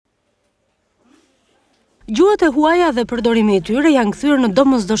Gjuhët e huaja dhe përdorimi i tyre janë kthyer në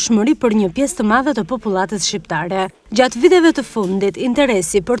domosdoshmëri për një pjesë të madhe të popullatës shqiptare. Gjatë viteve të fundit,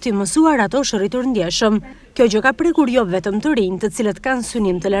 interesi për t'i mësuar ato është rritur ndjeshëm. Kjo gjë ka prekur jo vetëm të rinj, të cilët kanë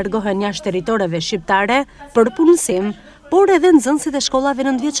synim të largohen jashtë territoreve shqiptare për punësim, por edhe nxënësit e shkollave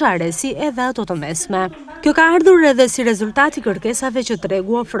nëntëvjeçare, si edhe ato të mesme. Kjo ka ardhur edhe si rezultat i kërkesave që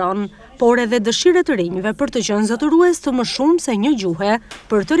tregu ofron, por edhe dëshirë të rinjve për të qenë zotërues të më shumë se një gjuhe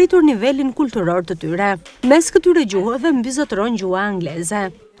për të rritur nivelin kulturor të tyre. Mes këtyre gjuhëve mbi zotëron gjuha angleze.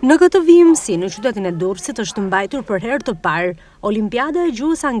 Në këtë vijimësi në qytetin e Durrësit është mbajtur për herë të parë Olimpiada e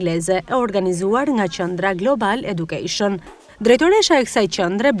Gjuhes Angleze e organizuar nga qëndra Global Education. Drejtoresha e kësaj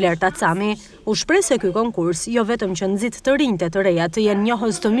qëndre, Blerta Cami, u shpreh se ky konkurs jo vetëm që nxit të rinjtë e të reja të jenë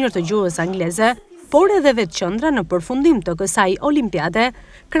njohës të mirë të gjuhës angleze, por edhe vetë qëndra në përfundim të kësaj olimpiade,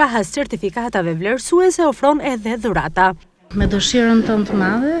 krahas certifikatave vlerësuese ofron edhe dhurata. Me dëshirën tonë të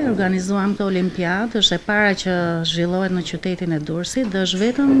madhe, organizuam këtë olimpiadë, është e para që zhvillohet në qytetin e Durrësit, dhe është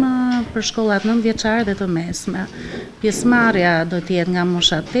vetëm për shkollat nëntëvjeçare dhe të mesme. Pjesëmarrja do të jetë nga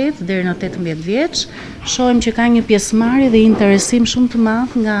mosha 8 deri në 18 vjeç. Shohim që ka një pjesëmarrje dhe interesim shumë të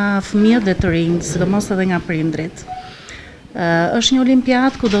madh nga fëmijët dhe të rinjt, sidomos edhe nga prindrit. Është një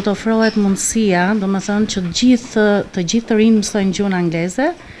olimpiadë ku do të ofrohet mundësia, domethënë që të gjithë të rinjt mësojnë gjuhën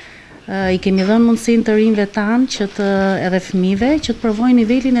angleze. I kemi dhënë mundësinë të rinjve tanë edhe fëmijëve që të provojnë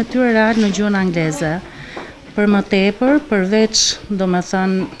nivelin e tyre real në gjuhën angleze. Për më tepër, përveç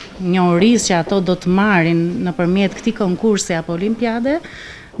domethënë njohurisë që ato do të marrin nëpërmjet këtij konkursi apo olimpiade,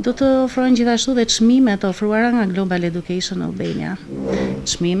 do të ofrojnë gjithashtu dhe çmime të ofruara nga Global Education Albania.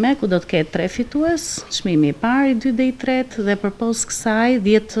 Çmime ku do të ketë 3 fitues, çmimi i parë, i dytë dhe i tretë, dhe përpos kësaj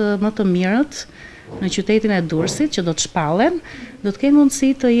 10 më të mirët në qytetin e Durrësit që do të shpallen, do të kenë mundësi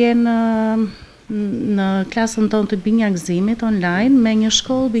të jenë në klasën tonë të binjakëzimit online me një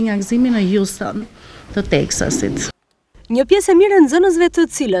shkollë binjakëzimi në Houston të Texasit. Një pjesë e mirë e nxënësve të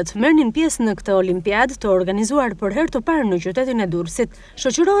cilët merrnin pjesë në këtë olimpiadë të organizuar për herë të parë në qytetin e Durrësit,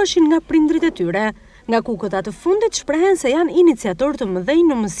 shoqëroheshin nga prindrit e tyre, nga ku këta të fundit shprehen se janë iniciatorë të mëdhenj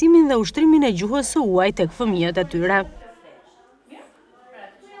në mësimin dhe ushtrimin e gjuhës së huaj tek fëmijët e tyre.